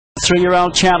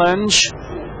3-year-old challenge.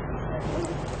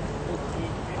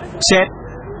 Set.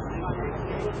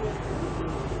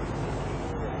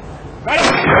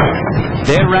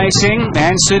 They're racing,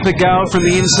 and Super Gold from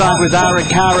the inside with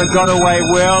Arakara got away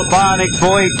well. Bionic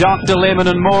Boy, Dr. Lemon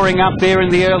and Mooring up there in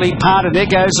the early part, and there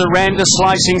goes Aranda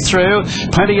slicing through.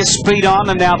 Plenty of speed on,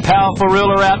 and now Powerful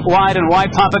Ruler out wide, and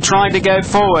Waipapa trying to go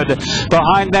forward.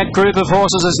 Behind that group of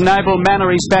horses is Noble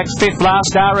Manor. He's back 5th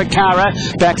last. Arakara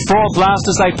back 4th last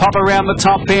as they pop around the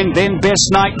top end. Then Best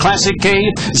Night, Classic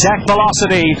Key, Zach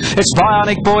Velocity. It's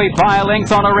Bionic Boy by a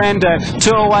length on Aranda.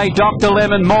 2 away, Dr.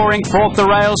 Lemon, Mooring 4th the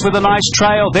rails with a nice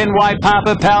trail. Then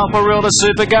Waipapa, Powerful Ruler,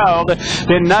 Super Gold.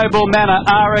 Then Noble Manor,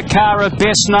 Arakara,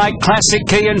 Best Night, Classic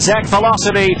Key and Zach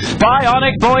Velocity.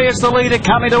 Bionic Boy is the leader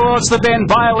coming towards the bend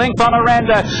by a length on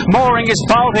Aranda. Mooring is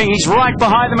bolting. He's right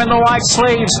behind them in the white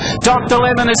sleeves. Dr.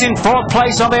 Lemon is in 4th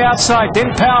place on the outside.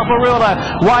 Then Powerful Ruler,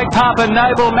 Waipapa,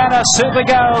 Noble Manor, Super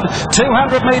Gold.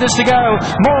 200 metres to go.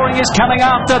 Mooring is coming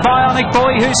after Bionic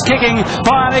Boy, who's kicking.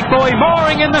 Bionic Boy,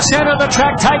 Mooring in the centre of the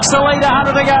track, takes the lead.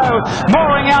 100 to go.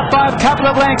 Mooring out by a couple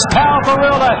of lengths. Powerful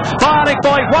Ruler, Bionic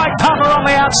Boy, Waipapa on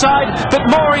the outside, but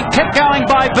Mooring kept going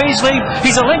by Beasley.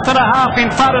 He's a length and a half in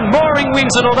front, and Mooring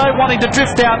wins it, although wanting to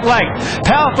drift out late.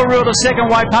 Powerful Ruler 2nd,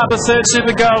 Waipapa 3rd,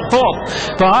 Super Gold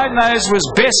 4th. Behind those was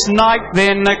Best Night,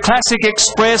 then Classic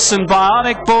Express and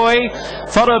Bionic Boy,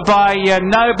 followed by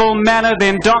Noble Manor,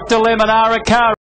 then Dr. Lemon, Arakara.